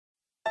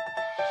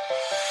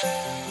So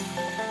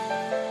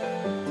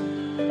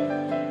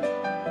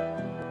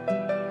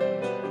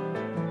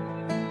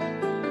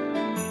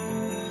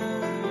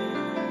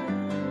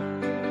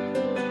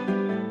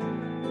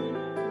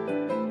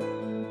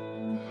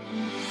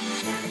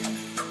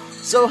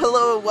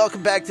hello,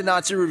 welcome back to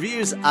Natsu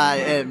Reviews. I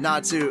am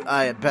Natsu.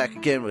 I am back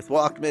again with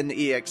Walkman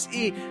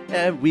EXE,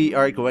 and we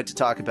are going to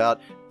talk about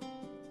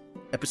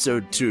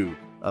episode 2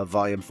 of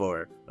volume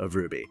 4 of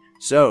RWBY.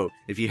 So,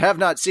 if you have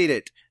not seen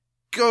it,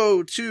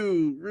 go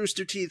to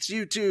Rooster Teeth's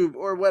YouTube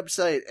or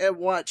website and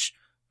watch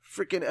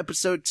freaking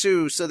episode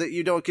 2 so that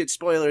you don't get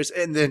spoilers,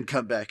 and then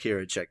come back here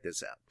and check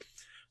this out.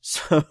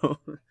 So,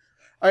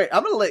 alright,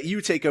 I'm going to let you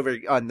take over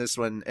on this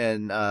one,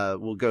 and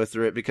we'll go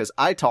through it, because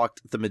I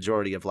talked the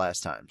majority of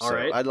last time, so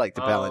right. I'd like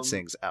to balance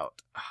things out.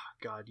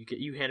 God,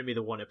 you handed me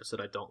the one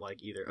episode I don't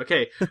like either.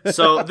 Okay,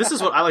 so this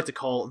is what I like to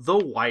call the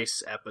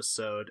Weiss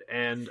episode,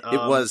 and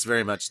it was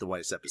very much the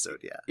Weiss episode,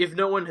 yeah. If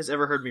no one has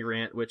ever heard me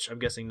rant, which I'm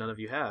guessing none of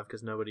you have,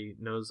 because nobody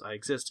knows I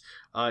exist,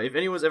 if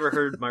anyone's ever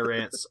heard my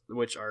rants,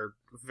 which are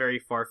very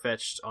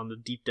far-fetched on the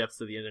deep depths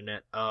of the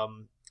internet,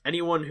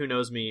 anyone who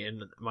knows me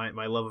and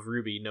my love of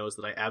RWBY knows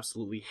that I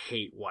absolutely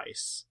hate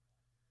Weiss.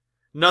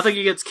 Nothing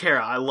against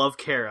Kara. I love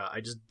Kara.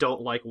 I just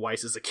don't like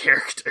Weiss as a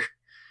character.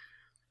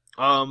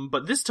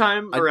 But this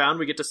time around,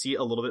 we get to see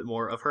a little bit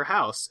more of her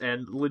house,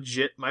 and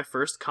legit, my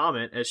first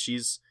comment as she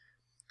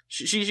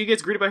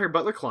gets greeted by her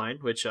butler Klein,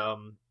 which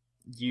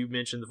you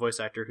mentioned the voice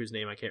actor whose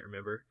name I can't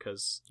remember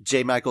because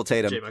J. Michael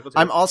Tatum.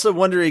 I'm also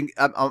wondering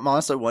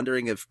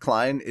if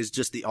Klein is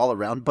just the all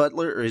around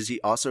butler, or is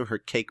he also her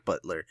cake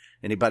butler?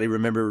 Anybody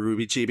remember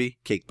Ruby Chibi?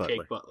 Cake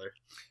butler. Cake butler.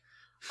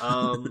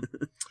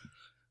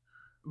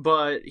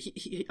 But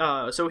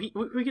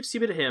we get to see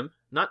a bit of him.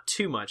 Not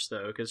too much,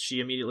 though, because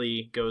she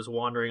immediately goes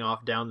wandering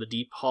off down the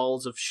deep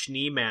halls of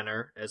Schnee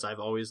Manor, as I've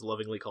always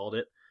lovingly called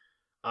it.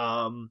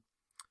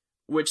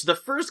 Which the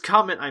first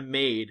comment I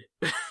made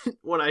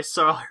when I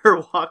saw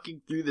her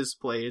walking through this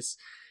place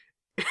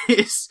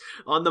is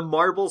on the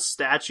marble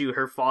statue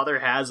her father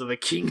has of a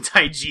King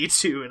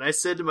Taijitsu, and I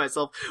said to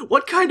myself,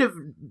 what kind of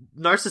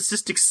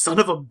narcissistic son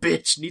of a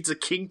bitch needs a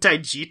King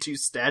Taijitsu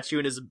statue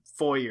in his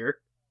foyer?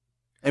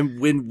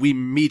 And when we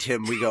meet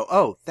him, we go,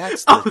 "Oh,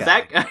 that's the guy."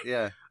 That guy.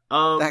 Yeah,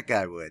 that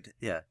guy would.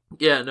 Yeah.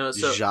 Yeah. No.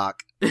 So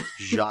Jacques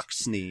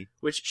Schnee,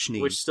 which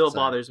still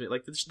bothers me.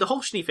 Like the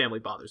whole Schnee family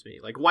bothers me.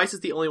 Like Weiss is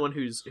the only one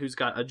who's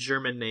got a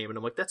German name, and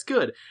I'm like, that's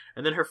good.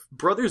 And then her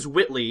brother's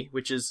Whitley,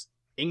 which is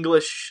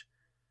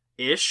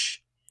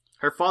English-ish.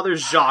 Her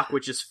father's Jacques,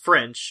 which is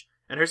French,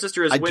 and her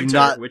sister is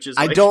Winter, which is.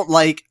 I don't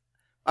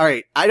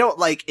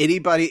like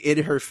anybody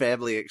in her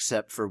family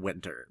except for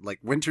Winter. Like,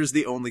 Winter's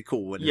the only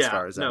cool one as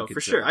far as I'm concerned.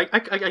 For sure. I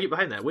get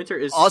behind that. Winter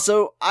is...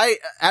 Also,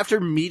 after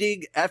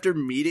meeting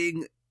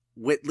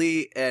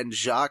Whitley and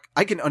Jacques,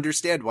 I can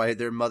understand why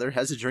their mother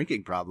has a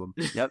drinking problem.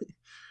 Yep.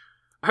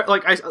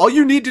 All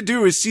you need to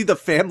do is see the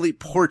family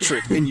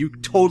portrait, and you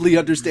totally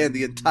understand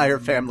the entire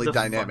family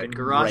dynamic. Fucking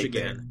garage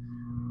again.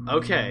 There.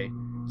 Okay.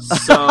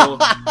 So,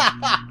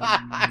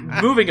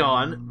 moving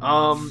on,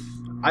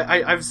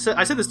 I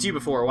said this to you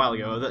before a while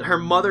ago, that her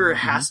mother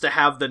has to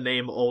have the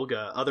name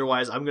Olga,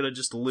 otherwise I'm gonna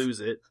just lose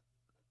it.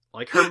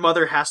 Like, her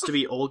mother has to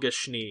be Olga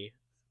Schnee.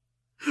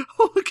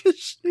 Olga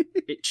Schnee?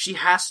 She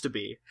has to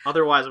be,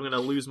 otherwise I'm gonna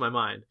lose my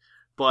mind.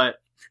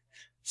 But...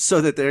 So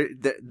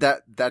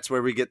that's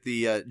where we get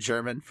the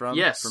German from?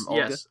 Yes, from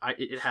Olga? yes,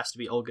 it has to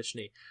be Olga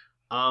Schnee.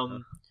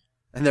 And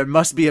there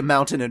must be a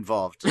mountain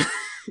involved.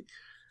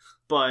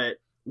 But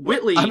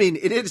Whitley... I mean,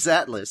 it is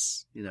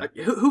Atlas, you know.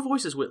 Who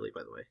voices Whitley,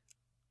 by the way?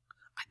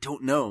 I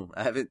don't know.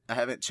 I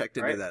haven't checked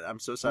into that. I'm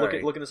so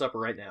sorry. Looking this up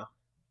right now.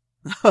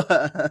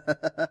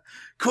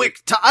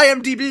 Quick to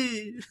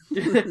IMDb.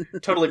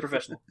 Totally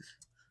professional.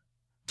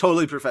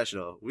 Totally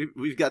professional.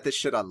 We've got this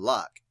shit on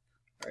lock.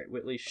 All right,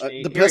 Whitley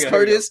Schnee. The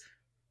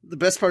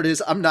best part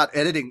is I'm not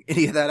editing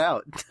any of that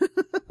out.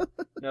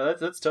 No,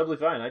 that's totally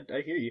fine.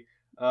 I hear you.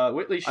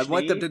 Whitley Schnee. I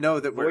want them to know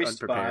that we're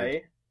voiced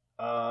unprepared.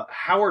 By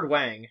Howard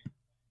Wang.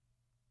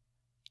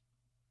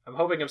 I'm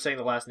hoping I'm saying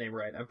the last name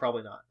right. I'm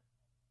probably not.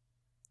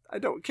 I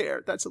don't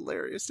care. That's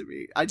hilarious to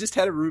me. I just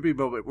had a RWBY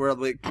moment where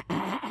I'm like,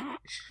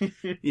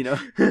 you know,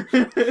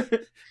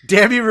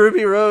 damn you,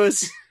 Ruby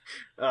Rose,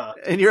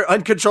 and your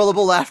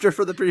uncontrollable laughter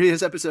for the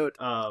previous episode.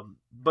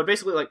 But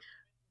basically, like,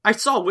 I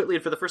saw Whitley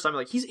for the first time.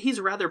 Like, he's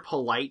rather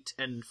polite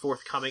and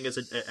forthcoming as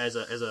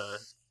a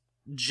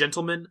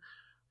gentleman.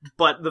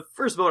 But the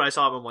first moment I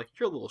saw him, I'm like,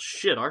 you're a little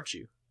shit, aren't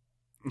you?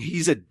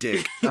 He's a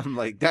dick. I'm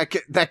like, that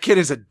kid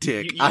is a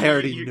dick. I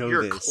already know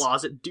you're this. You're a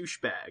closet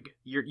douchebag.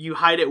 You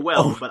hide it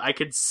well, but I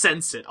could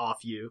sense it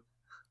off you.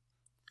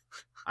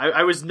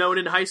 I was known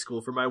in high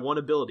school for my one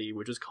ability,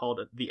 which is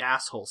called the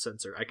asshole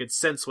sensor. I could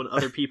sense when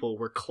other people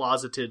were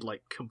closeted,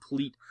 like,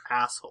 complete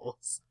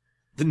assholes.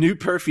 The new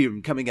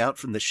perfume coming out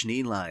from the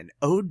Schnee line.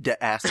 Ode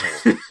to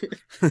asshole.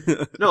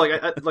 No,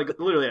 like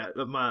literally,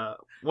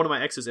 one of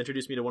my exes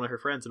introduced me to one of her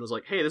friends and was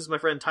like, hey, this is my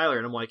friend Tyler.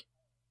 And I'm like,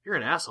 you're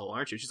an asshole,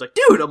 aren't you? She's like,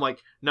 dude! I'm like,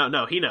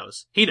 no, he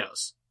knows. He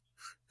knows.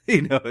 He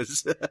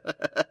knows.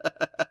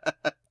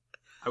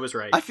 I was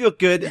right. I feel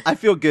good. I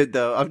feel good,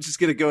 though. I'm just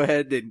going to go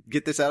ahead and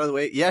get this out of the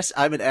way. Yes,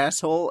 I'm an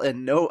asshole,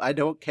 and no, I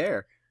don't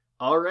care.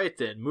 All right,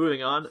 then.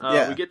 Moving on.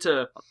 We get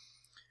to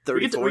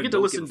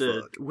listen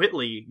to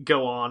Whitley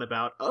go on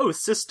about, oh,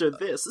 sister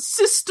this,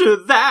 sister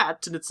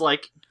that, and it's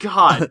like,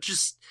 God,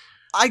 just...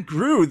 I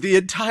grew the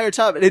entire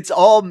time, and it's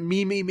all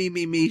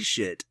me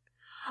shit.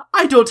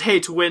 I don't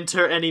hate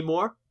winter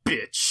anymore,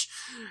 bitch.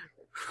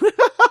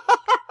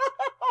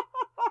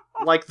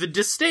 Like, the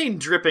disdain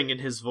dripping in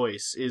his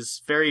voice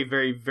is very,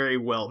 very, very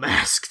well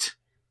masked.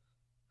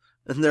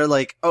 And they're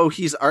like, oh,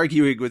 he's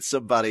arguing with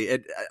somebody.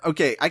 And,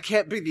 okay, I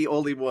can't be the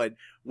only one.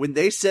 When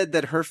they said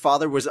that her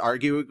father was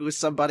arguing with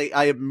somebody,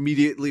 I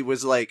immediately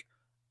was like,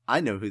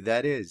 I know who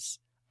that is.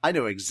 I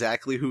know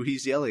exactly who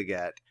he's yelling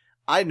at.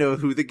 I know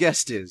who the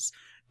guest is.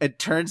 It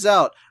turns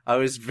out I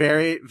was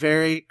very,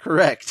 very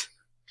correct.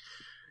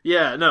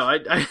 Yeah, no,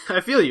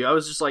 I feel you. I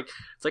was just like,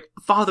 it's like,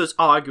 father's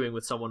arguing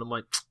with someone. I'm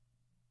like...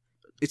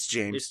 It's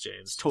James. It's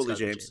James. It's totally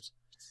James.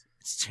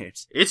 It's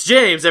James. It's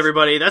James,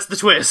 everybody. That's the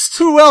twist.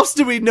 Who else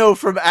do we know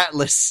from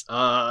Atlas?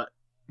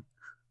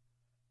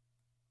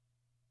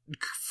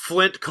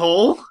 Flint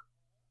Cole?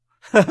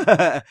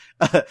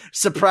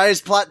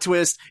 Surprise plot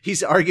twist.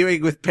 He's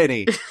arguing with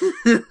Penny.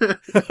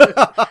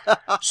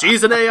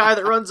 She's an AI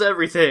that runs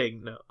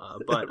everything. No,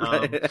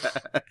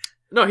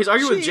 no, he's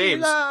arguing with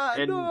James,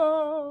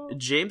 and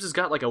James has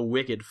got like a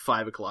wicked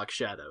 5 o'clock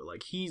shadow.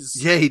 Like he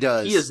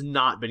does. He has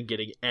not been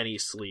getting any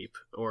sleep,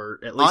 or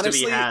at least if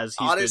he has,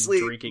 he's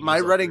been drinking. My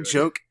running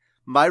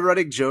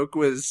joke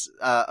was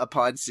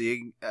upon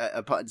seeing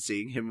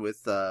him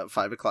with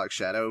 5 o'clock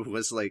shadow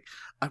was like,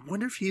 I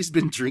wonder if he's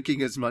been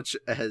drinking as much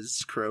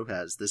as Crow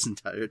has this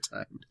entire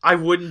time. I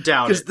wouldn't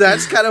doubt it, because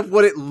that's kind of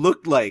what it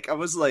looked like. I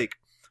was like,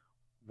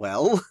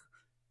 well.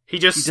 He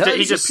just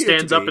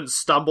stands up and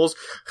stumbles.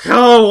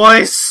 Hello,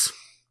 Weiss!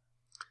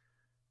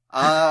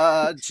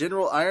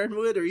 General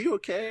Ironwood, are you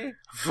okay?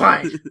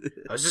 Fine.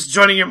 I was just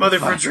joining your mother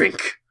for a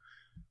drink.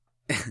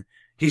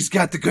 He's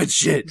got the good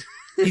shit.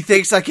 He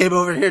thinks I came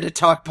over here to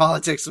talk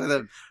politics with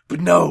him. But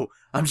no,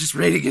 I'm just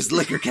raiding his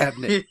liquor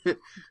cabinet.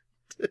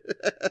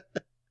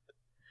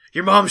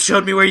 Your mom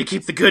showed me where you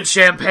keep the good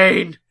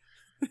champagne.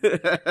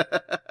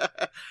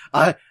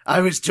 I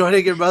was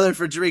joining your mother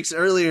for drinks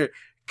earlier.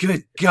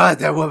 Good God,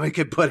 that woman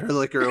can put her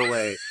liquor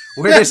away.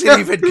 Where does it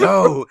even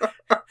go?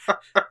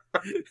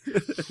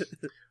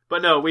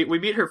 But no, we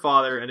meet her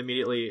father, and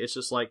immediately it's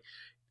just like,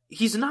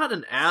 he's not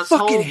an asshole.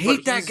 Fucking hate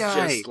but that he's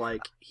guy. Just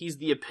like, he's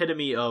the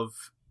epitome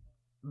of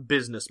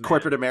businessman.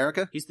 Corporate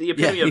America? He's the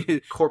epitome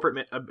of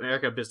corporate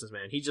America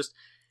businessman.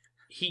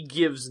 He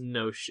gives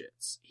no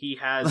shits. He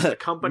has a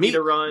company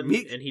to run,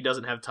 and he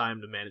doesn't have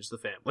time to manage the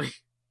family.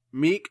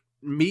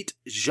 Meet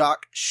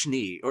Jacques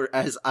Schnee, or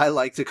as I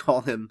like to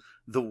call him,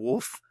 the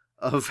Wolf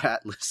of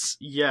Atlas.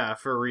 Yeah,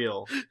 for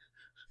real.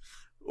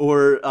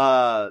 Or,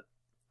 I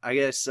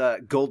guess,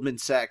 Goldman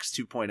Sachs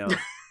 2.0.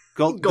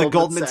 The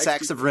Goldman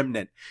Sachs of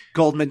Remnant.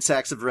 Goldman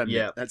Sachs of Remnant.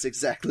 Yeah. That's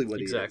exactly what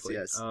he is,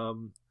 yes.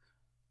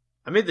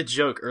 I made the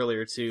joke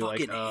earlier, too.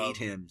 Fucking hate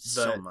him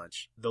so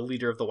much. The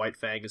leader of the White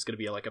Fang is going to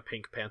be like a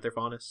Pink Panther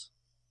faunus.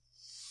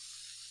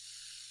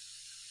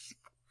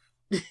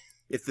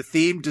 If the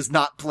theme does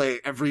not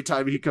play every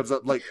time he comes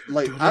up, like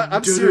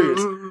I'm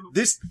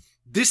serious.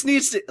 This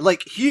needs to,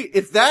 like,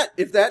 if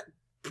that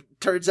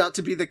turns out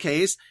to be the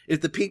case,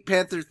 if the Pink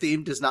Panther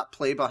theme does not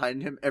play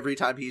behind him every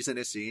time he's in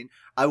a scene,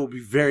 I will be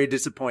very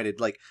disappointed.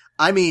 Like,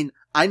 I mean,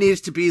 I need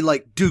it to be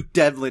like Duke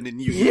Devlin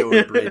and Yu-Gi-Oh!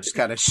 Abridged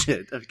kind of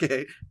shit,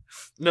 okay?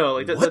 No,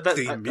 like,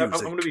 I'm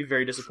going to be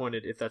very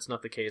disappointed if that's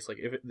not the case. Like,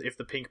 if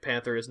the Pink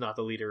Panther is not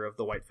the leader of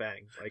the White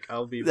Fang. Like,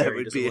 I'll be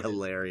very disappointed. That would be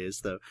hilarious,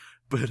 though.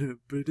 But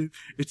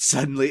it's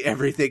suddenly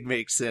everything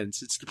makes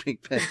sense. It's the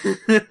Pink Panther.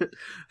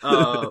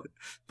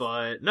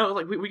 But, no,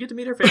 like, we get to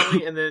meet her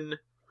family, and then,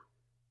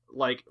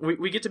 like,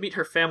 we get to meet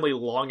her family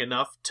long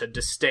enough to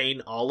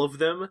disdain all of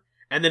them,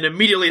 and then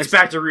immediately it's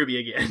back to RWBY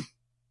again.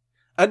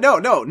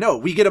 No.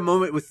 We get a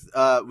moment with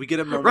we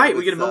get a moment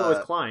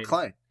with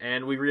Klein.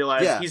 And we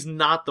realize he's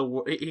not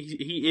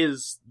he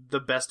is the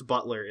best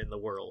butler in the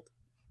world.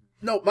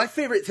 No, my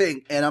favorite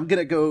thing, and I'm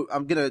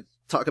gonna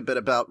talk a bit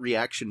about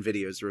reaction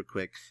videos real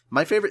quick.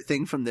 My favorite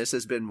thing from this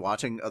has been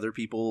watching other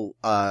people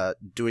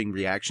doing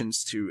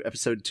reactions to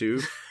episode 2.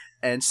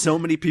 And so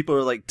many people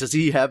are like, does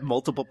he have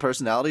multiple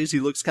personalities? He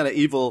looks kind of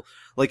evil.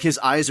 Like, his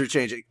eyes are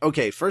changing.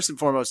 Okay, first and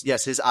foremost,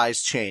 yes, his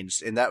eyes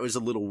changed, and that was a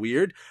little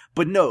weird.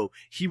 But no,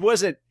 he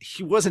wasn't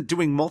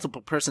doing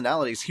multiple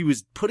personalities. He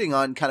was putting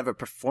on kind of a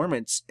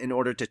performance in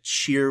order to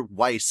cheer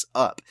Weiss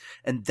up.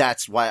 And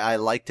that's why I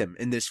liked him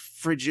in this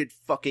frigid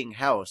fucking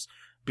house.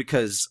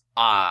 Because,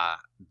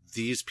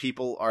 these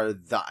people are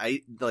the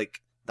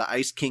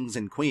Ice Kings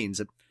and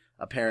Queens.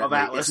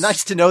 Apparently, it's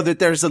nice to know that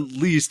there's at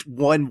least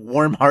one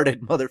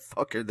warm-hearted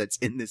motherfucker that's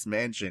in this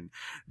mansion,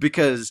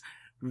 because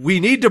we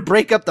need to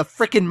break up the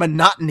frickin'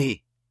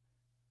 monotony.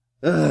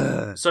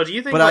 Ugh. So do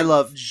you think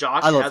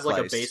Jacques has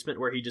like a basement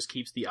where he just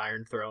keeps the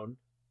Iron Throne?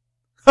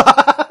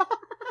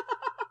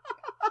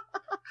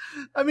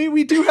 I mean,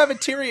 we do have a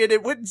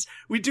Tyrion.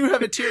 We do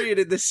have a Tyrion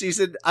in this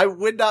season. I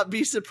would not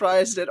be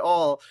surprised at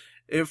all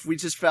if we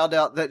just found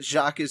out that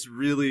Jacques is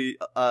really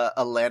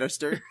a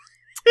Lannister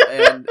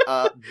and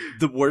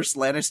the worst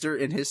Lannister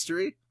in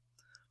history.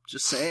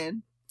 Just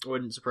saying.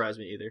 Wouldn't surprise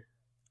me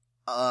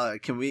either.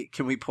 Can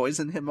we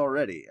poison him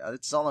already?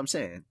 That's all I'm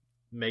saying.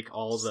 Make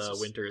all the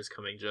winter is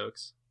coming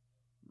jokes.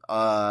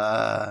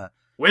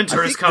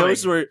 Winter is coming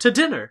to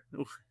dinner.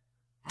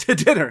 To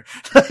dinner.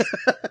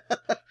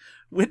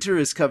 Winter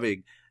is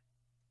coming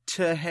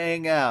to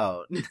hang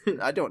out.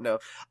 I don't know.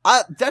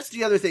 That's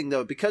the other thing,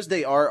 though. Because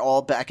they are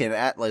all back in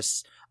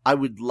Atlas, I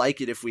would like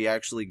it if we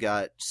actually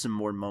got some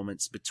more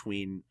moments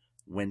between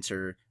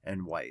Winter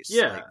and Weiss.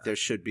 Yeah. Like, there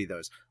should be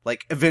those.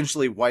 Like,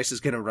 eventually Weiss is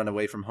going to run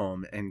away from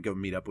home and go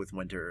meet up with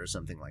Winter or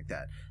something like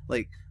that.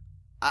 Like,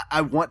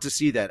 I want to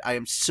see that. I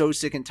am so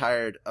sick and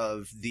tired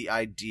of the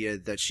idea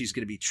that she's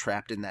going to be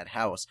trapped in that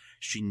house.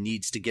 She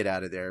needs to get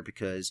out of there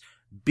because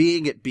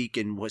being at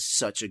Beacon was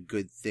such a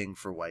good thing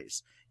for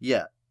Weiss.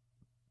 Yeah,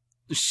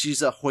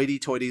 she's a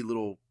hoity-toity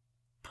little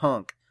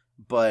punk,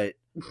 but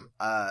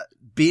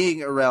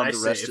being around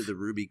the rest of the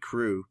RWBY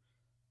crew...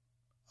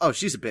 Oh,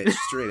 she's a bitch,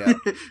 straight out.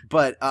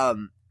 But, I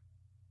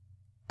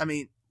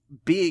mean,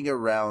 being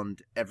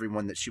around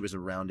everyone that she was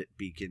around at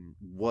Beacon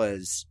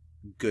was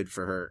good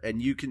for her.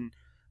 And you can...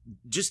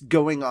 Just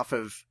going off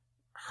of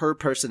her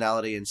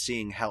personality and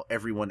seeing how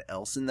everyone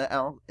else in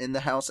the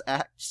house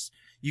acts,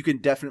 you can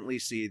definitely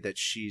see that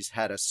she's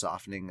had a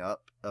softening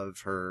up of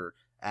her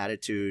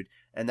attitude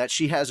and that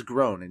she has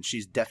grown and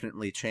she's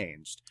definitely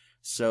changed.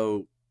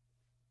 So,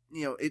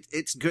 you know,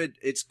 it's good.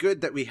 It's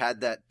good that we had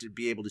that to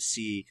be able to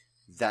see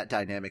that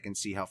dynamic and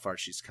see how far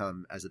she's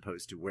come as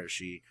opposed to where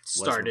she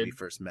was when we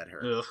first met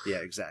her. Ugh. Yeah,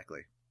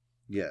 exactly.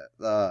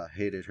 Yeah,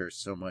 hated her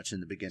so much in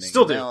the beginning.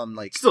 Still do. Now I'm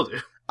like, still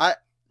do.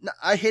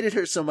 I hated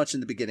her so much in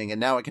the beginning, and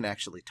now I can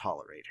actually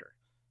tolerate her.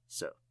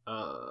 So,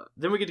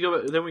 then we get to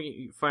go. Then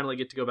we finally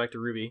get to go back to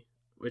RWBY,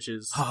 which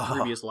is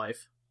RWBY is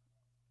life.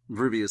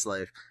 RWBY is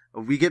life.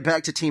 We get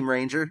back to Team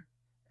Ranger,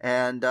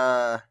 and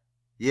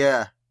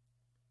yeah,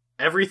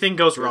 everything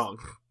goes wrong.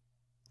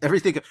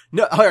 Everything.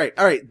 No, all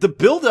right. The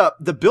build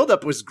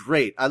up was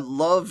great. I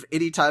love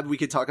any time we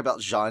could talk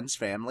about Jean's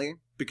family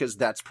because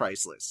that's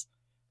priceless.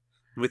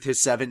 With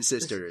his 7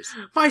 sisters,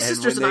 my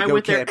sisters and I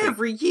went there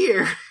every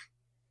year.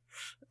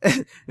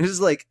 It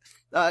was like,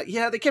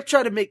 yeah, they kept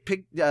trying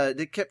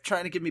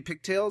to give me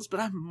pigtails,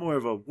 but I'm more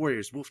of a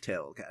warrior's wolf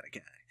tail kind of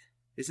guy.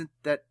 Isn't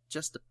that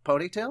just a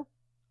ponytail?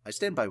 I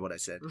stand by what I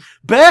said.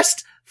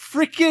 Best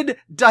freaking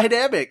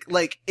dynamic.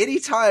 Like,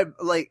 anytime,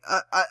 like,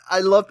 I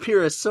love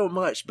Pyrrha so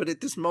much, but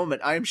at this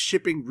moment, I am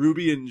shipping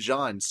Ruby and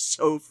Jean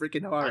so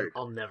freaking hard.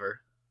 I'll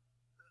never.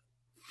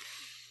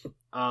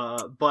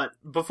 But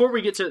before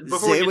we get to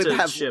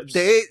ships,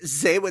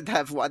 they would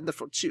have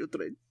wonderful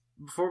children.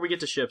 Before we get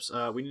to ships,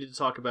 we need to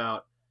talk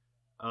about,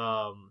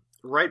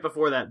 right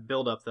before that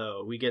build-up,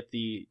 though, we get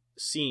the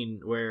scene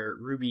where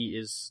RWBY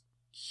is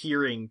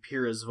hearing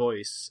Pyrrha's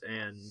voice,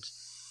 and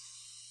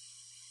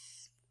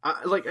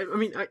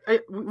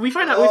we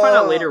find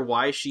out later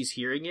why she's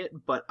hearing it,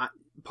 but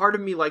part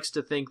of me likes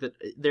to think that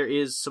there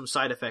is some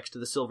side effects to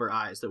the silver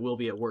eyes that will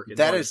be at work in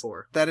Volume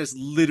 4. That is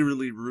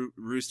literally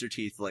Rooster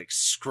Teeth, like,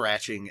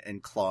 scratching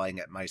and clawing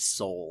at my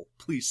soul.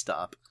 Please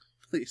stop.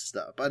 Please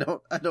stop. I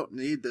don't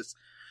need this.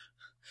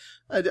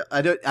 I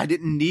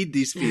didn't need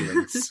these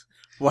feelings.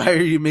 Why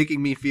are you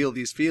making me feel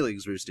these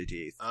feelings, Rooster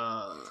Teeth?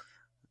 I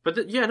like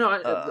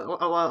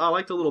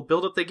the little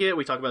build-up they get.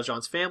 We talk about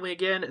Jean's family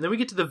again, and then we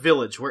get to the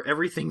village where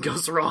everything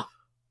goes wrong.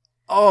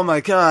 Oh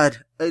my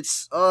god.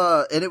 It's,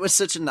 and it was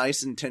such a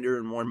nice and tender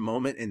and warm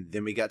moment, and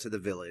then we got to the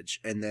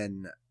village, and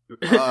then,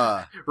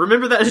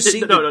 remember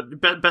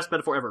that? Best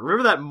metaphor ever.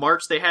 Remember that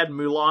march they had in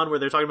Mulan where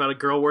they're talking about a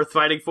girl worth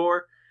fighting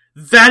for?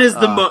 That is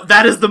the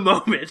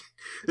moment.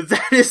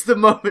 That is the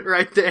moment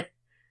right there.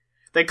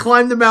 They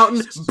climb the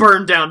mountain,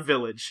 burn down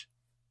village.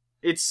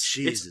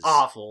 It's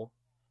awful.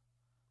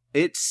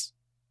 It's,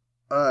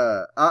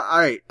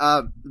 alright,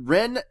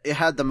 Ren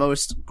had the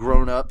most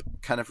grown-up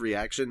kind of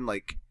reaction,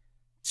 like,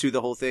 to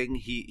the whole thing.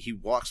 He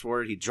walks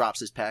forward, he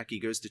drops his pack, he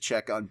goes to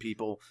check on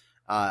people.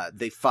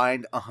 They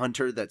find a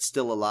hunter that's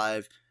still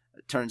alive.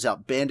 It turns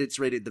out bandits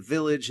raided the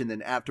village, and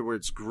then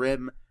afterwards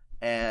Grimm.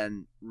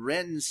 And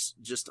Ren's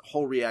just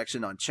whole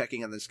reaction on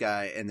checking on this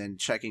guy and then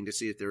checking to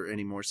see if there are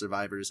any more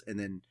survivors. And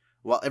then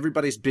while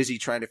everybody's busy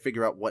trying to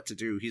figure out what to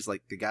do, he's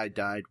like, the guy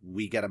died.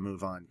 We got to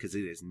move on because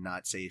it is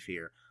not safe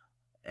here.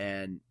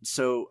 And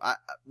so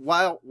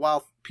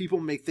while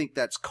people may think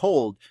that's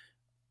cold,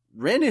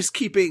 Ren is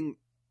keeping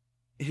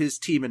his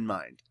team in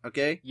mind.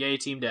 Okay. Yay,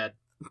 Team Dad.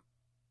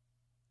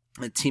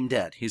 Team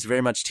Dad. He's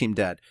very much Team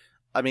Dad.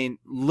 I mean,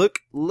 look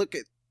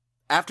at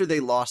after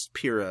they lost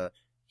Pyrrha,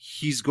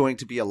 he's going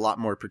to be a lot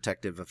more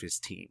protective of his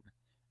team.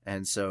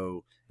 And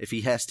so if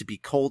he has to be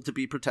cold to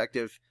be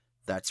protective,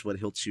 that's what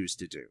he'll choose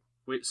to do.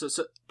 Wait,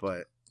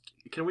 but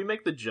can we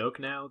make the joke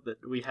now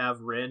that we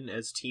have Ren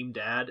as Team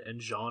Dad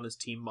and Jean as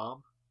Team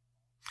Mom?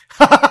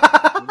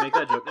 Can we make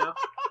that joke now?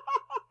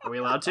 Are we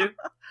allowed to?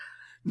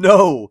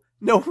 No,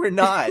 we're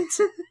not.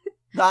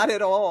 Not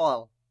at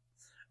all.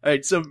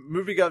 Alright, so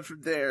moving on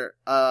from there,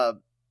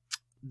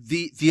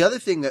 the other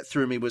thing that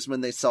threw me was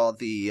when they saw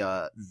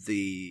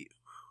the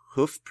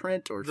hoof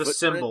print or the footprint.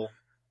 symbol.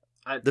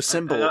 The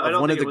symbol I of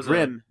don't one think of it the was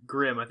Grimm.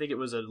 Grimm. I think it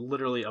was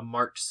literally a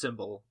marked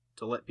symbol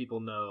to let people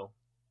know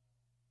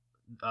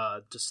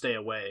to stay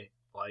away.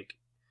 Like,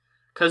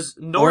 because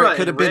Nora or it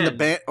could have and been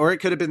Rin, or it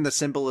could have been the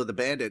symbol of the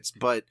bandits,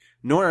 but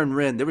Nora and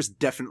Rin, there was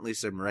definitely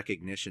some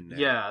recognition there.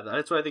 Yeah,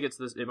 that's why I think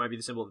it might be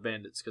the symbol of the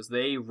bandits, because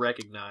they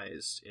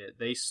recognized it.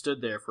 They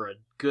stood there for a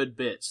good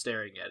bit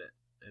staring at it,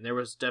 and there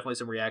was definitely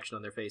some reaction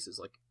on their faces,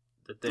 like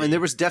that. And there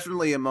was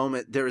definitely a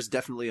moment. There was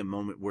definitely a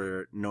moment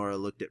where Nora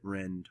looked at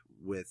Rin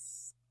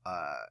with,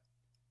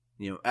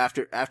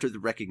 after the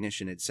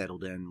recognition had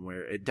settled in,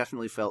 where it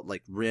definitely felt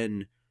like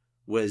Rin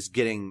was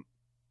getting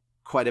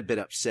quite a bit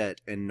upset,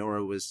 and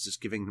Nora was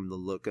just giving him the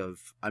look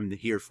of "I'm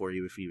here for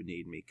you if you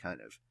need me," kind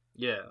of.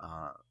 Yeah.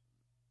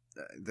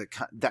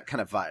 That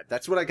kind of vibe.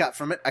 That's what I got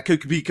from it. I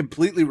could be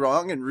completely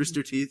wrong, and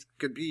Rooster Teeth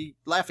could be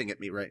laughing at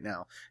me right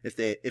now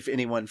if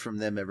anyone from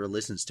them ever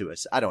listens to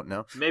us. I don't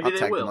know. Maybe I'll they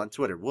tag will them on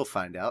Twitter. We'll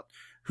find out.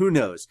 Who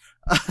knows?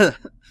 But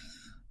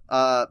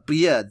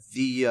yeah,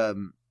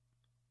 the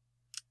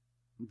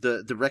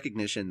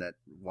recognition that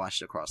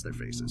washed across their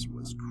faces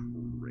was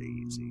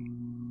crazy.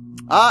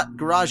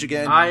 Garage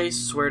again. I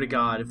swear to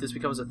God, if this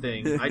becomes a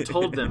thing, I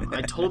told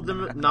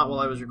them not while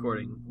I was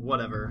recording.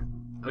 Whatever.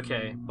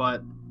 Okay,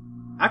 but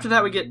after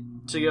that we get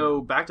to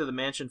go back to the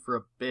mansion for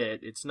a bit.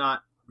 It's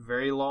not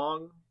very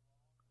long.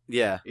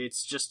 Yeah.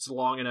 It's just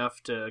long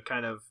enough to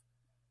kind of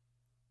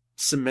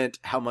cement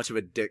how much of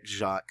a dick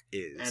Jacques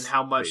is. And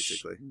how much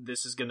basically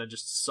this is gonna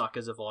just suck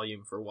as a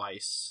volume for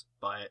Weiss.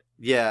 But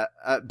yeah,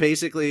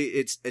 basically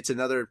it's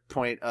another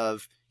point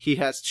of he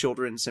has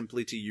children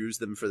simply to use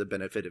them for the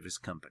benefit of his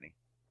company.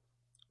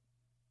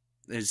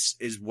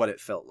 Is what it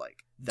felt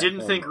like.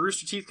 Didn't think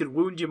Rooster Teeth could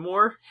wound you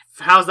more?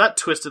 How's that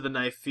twist of the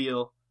knife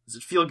feel? Does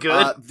it feel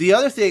good? The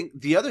other thing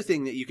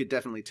that you could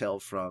definitely tell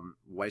from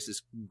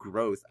Weiss's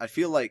growth, I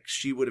feel like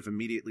she would have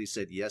immediately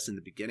said yes in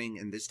the beginning,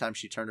 and this time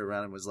she turned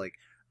around and was like,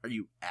 "Are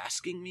you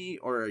asking me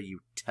or are you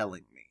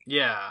telling me?"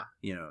 Yeah.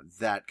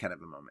 That kind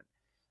of a moment.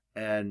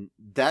 And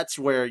that's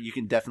where you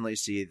can definitely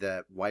see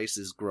that Weiss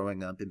is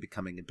growing up and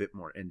becoming a bit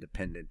more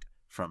independent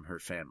from her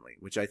family,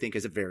 which I think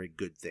is a very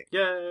good thing.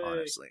 Yay.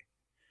 Honestly.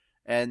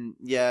 And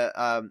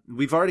yeah,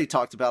 we've already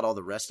talked about all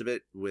the rest of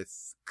it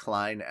with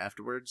Klein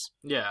afterwards.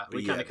 Yeah,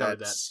 we kind of covered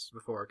that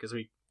before, because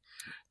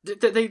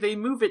they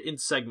move it in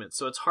segments,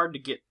 so it's hard to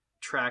get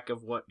track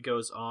of what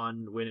goes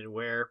on when and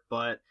where,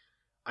 but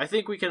I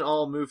think we can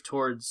all move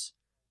towards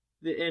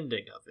the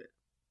ending of it.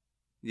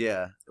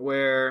 Yeah.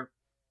 Where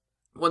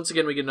once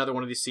again we get another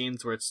one of these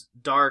scenes where it's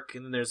dark,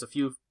 and then there's a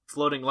few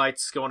floating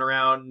lights going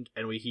around,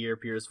 and we hear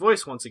Pierre's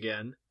voice once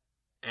again,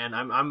 and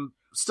I'm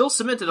still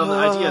cemented on the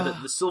idea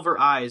that the silver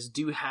eyes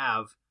do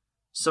have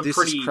some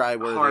pretty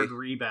hard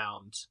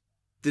rebound.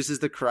 This is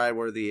the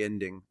cry-worthy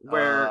ending.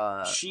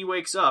 Where she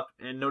wakes up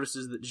and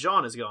notices that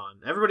Jean is gone.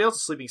 Everybody else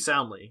is sleeping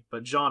soundly,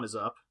 but Jean is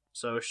up.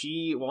 So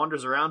she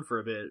wanders around for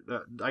a bit.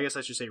 I guess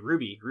I should say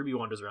Ruby. Ruby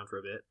wanders around for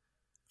a bit.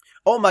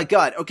 Oh my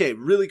god. Okay,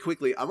 really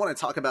quickly, I want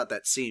to talk about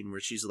that scene where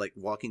she's like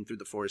walking through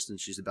the forest and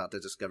she's about to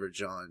discover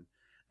Jean.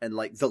 And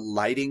like the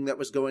lighting that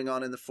was going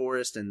on in the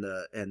forest and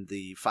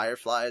the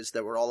fireflies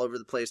that were all over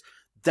the place.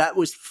 That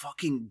was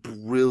fucking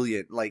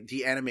brilliant. Like,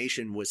 the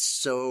animation was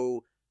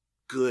so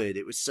good.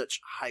 It was such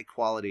high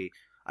quality.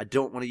 I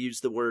don't want to use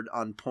the word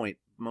on point,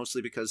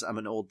 mostly because I'm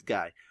an old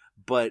guy.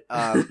 But,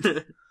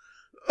 but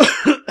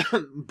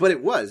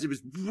it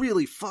was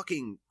really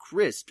fucking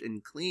crisp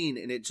and clean,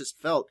 and it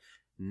just felt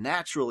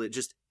natural. It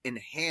just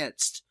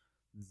enhanced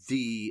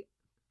the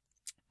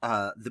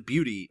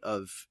beauty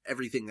of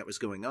everything that was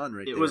going on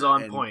right there. It was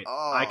on point.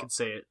 I can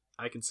say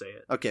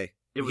it. Okay.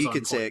 He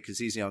can say it because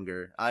he's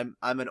younger. I'm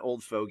an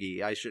old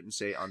fogey. I shouldn't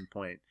say on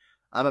point.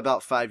 I'm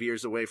about 5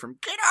 years away from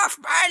get off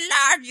my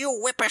lawn, you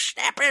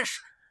whippersnappers.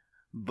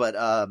 But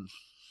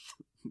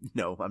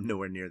no, I'm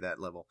nowhere near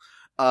that level.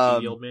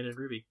 The old man in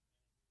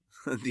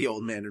RWBY. The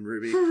old man in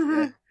RWBY,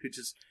 yeah,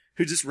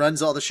 who just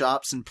runs all the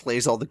shops and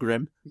plays all the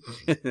Grimm.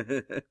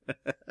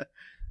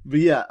 But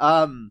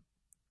yeah,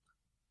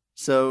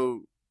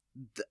 so.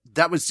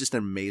 That was just an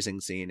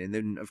amazing scene. And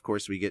then, of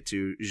course, we get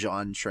to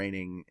Jean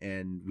training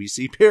and we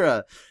see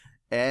Pyrrha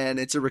and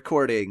it's a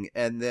recording.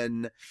 And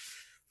then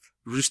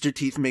Rooster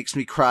Teeth makes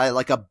me cry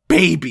like a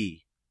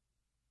baby.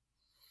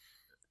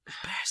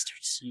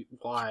 Bastards.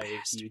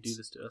 Why do you do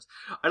this to us?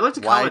 I'd like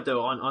to comment,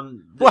 though,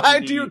 on why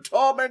do you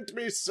torment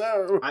me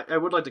so? I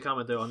would like to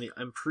comment, though, on the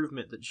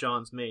improvement that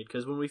Jean's made.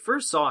 Because when we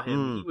first saw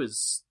him, he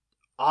was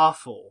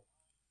awful.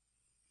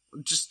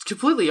 Just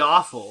completely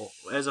awful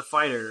as a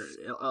fighter,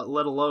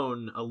 let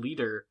alone a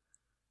leader.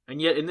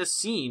 And yet in this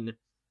scene,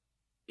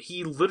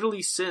 he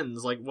literally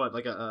sends like what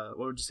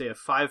would you say, a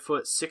 5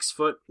 foot, 6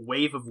 foot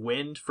wave of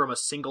wind from a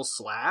single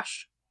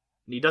slash,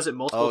 and he does it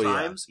multiple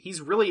times. Yeah.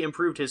 He's really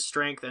improved his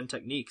strength and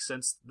technique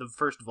since the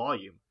first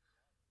volume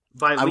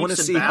by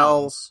leaps and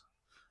bounds.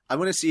 I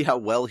want to see how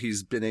well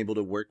he's been able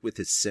to work with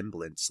his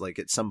semblance. Like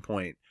at some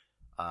point,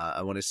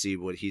 I want to see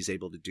what he's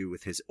able to do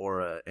with his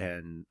aura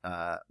and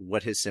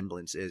what his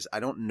semblance is. I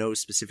don't know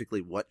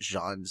specifically what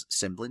Jean's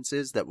semblance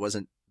is.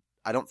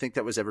 I don't think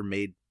that was ever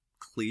made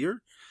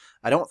clear.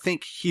 I don't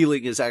think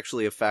healing is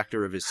actually a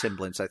factor of his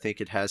semblance. I think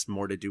it has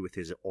more to do with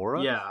his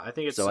aura. Yeah, I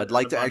think it's so. I'd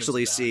like to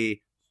actually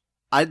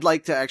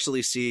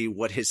see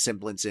what his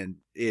semblance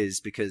is,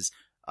 because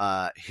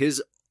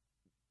his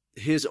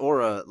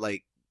aura,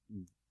 like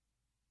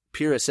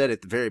Pyrrha said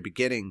at the very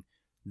beginning,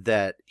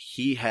 that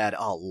he had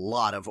a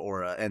lot of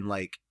aura, and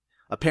like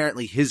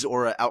apparently his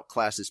aura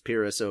outclasses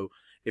Pyrrha. So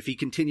if he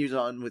continues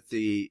on with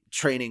the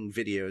training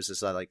videos,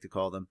 as I like to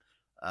call them,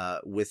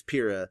 with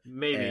Pyrrha,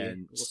 maybe,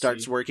 and we'll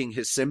starts see. working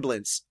his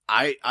semblance,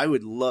 I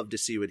would love to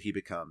see what he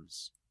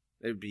becomes.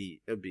 It'd be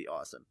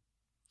awesome.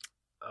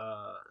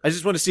 I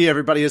just want to see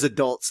everybody as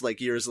adults,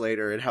 like years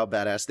later, and how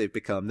badass they've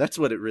become. That's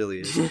what it really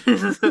is.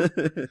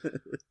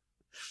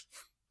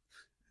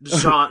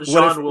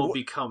 Jean will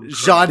become Crow.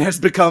 Jean has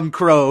become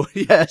Crow.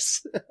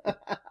 Yes.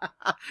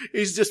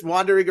 He's just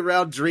wandering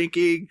around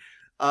drinking.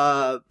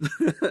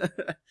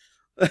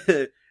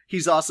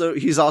 He's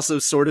also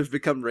sort of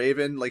become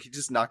Raven. Like, he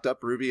just knocked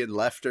up Ruby and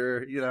left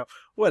her,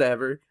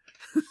 whatever.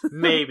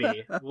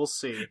 Maybe. We'll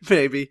see.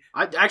 Maybe.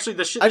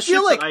 The ship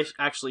that I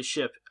actually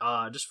ship,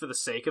 just for the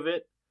sake of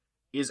it,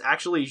 is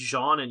actually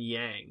Jean and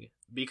Yang.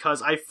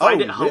 Because I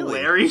find it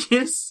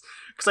hilarious.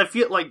 Because I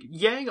feel like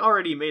Yang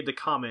already made the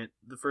comment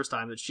the first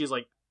time that she's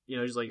like,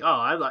 she's like,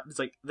 it's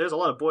like, there's a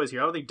lot of boys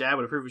here. I don't think Dad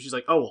would approve. And she's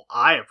like, oh, well,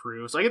 I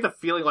approve. So I get the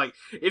feeling like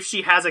if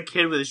she has a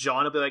kid with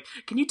Jean, I'll be like,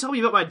 can you tell me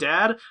about my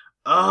dad?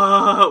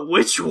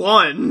 Which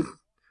one?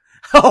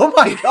 Oh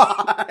my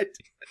god!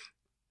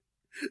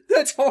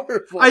 That's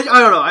horrible. I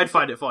don't know. I'd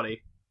find it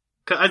funny.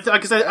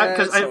 Because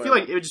I feel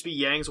like it would just be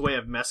Yang's way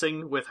of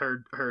messing with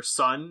her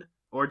son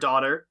or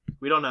daughter.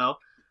 We don't know.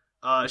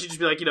 She'd just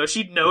be like,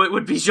 she'd know it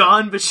would be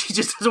Jean, but she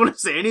just doesn't want to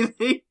say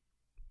anything.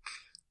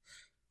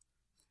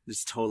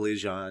 It's totally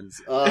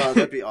Jean's. Oh,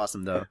 that'd be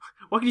awesome, though.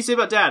 What can you say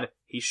about Dad?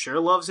 He sure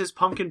loves his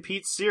Pumpkin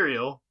Pete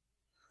cereal.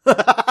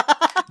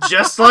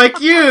 Just like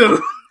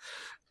you!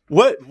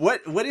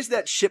 What is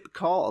that ship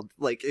called?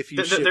 Like, if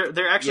you ship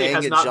there actually Yang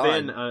has and not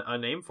Jean. been a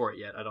name for it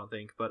yet, I don't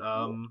think. But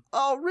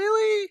Oh,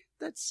 really?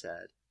 That's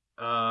sad.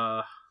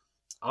 I'll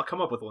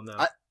come up with one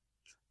though.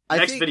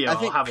 Next video,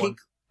 I'll have one.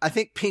 I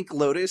think Pink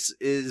Lotus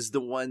is the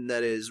one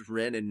that is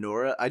Ren and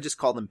Nora. I just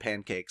call them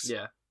pancakes.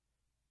 Yeah.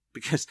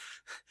 Because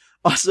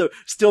also,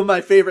 still my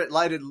favorite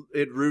line in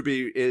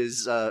RWBY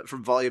is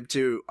from Volume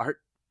 2. Art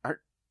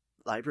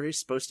library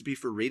supposed to be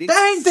for reading?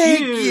 Thank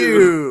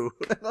you!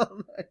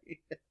 Oh my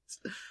goodness.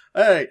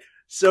 Alright,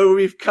 so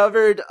we've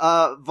covered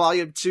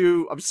Volume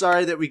 2. I'm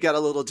sorry that we got a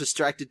little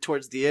distracted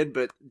towards the end,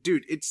 but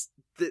dude, it's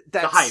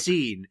that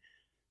scene.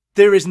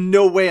 There is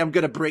no way I'm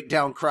gonna break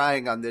down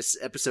crying on this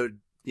episode,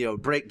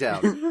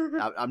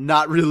 breakdown. I'm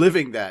not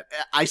reliving that.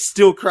 I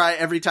still cry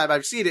every time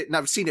I've seen it, and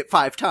I've seen it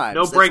 5 times.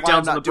 No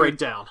breakdowns on the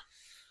breakdown.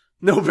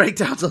 No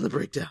breakdowns on the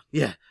breakdown.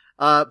 Yeah.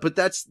 But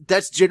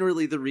that's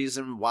generally the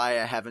reason why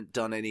I haven't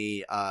done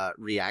any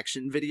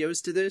reaction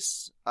videos to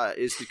this,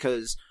 is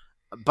because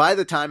by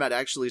the time I'd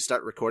actually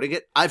start recording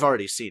it, I've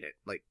already seen it.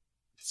 Like,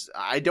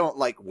 I don't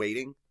like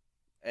waiting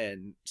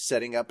and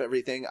setting up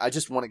everything. I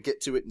just want to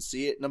get to it and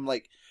see it. And I'm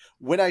like,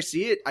 when I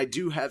see it, I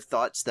do have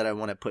thoughts that I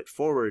want to put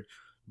forward,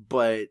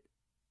 but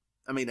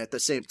I mean, at the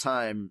same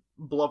time,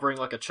 blubbering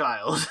like a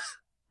child.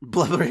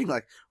 Blubbering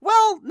like,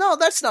 well, no,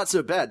 that's not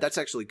so bad. That's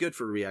actually good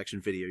for a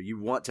reaction video. You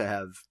want to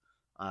have,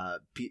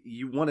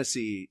 you want to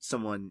see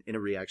someone in a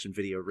reaction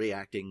video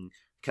reacting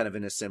kind of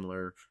in a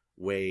similar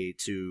way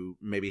to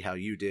maybe how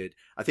you did.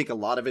 I think a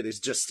lot of it is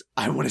just,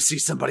 I want to see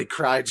somebody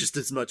cry just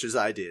as much as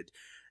I did.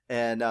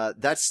 And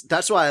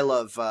that's why I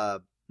love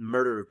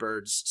Murder of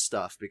Birds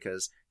stuff,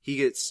 because he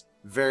gets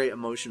very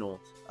emotional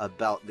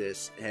about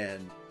this,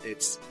 and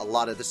it's a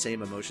lot of the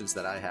same emotions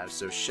that I have.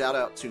 So shout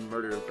out to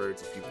Murder of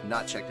Birds. If you've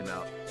not checked him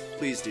out,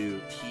 please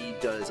do. He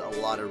does a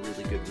lot of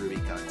really good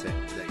RWBY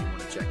content that you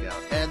want to check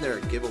out, and there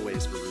are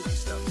giveaways for RWBY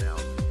stuff now,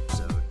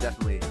 so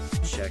definitely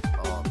check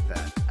all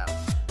that out.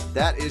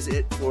 That is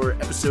it for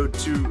episode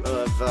 2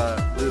 of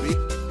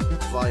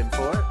RWBY Volume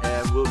 4,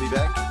 and we'll be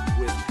back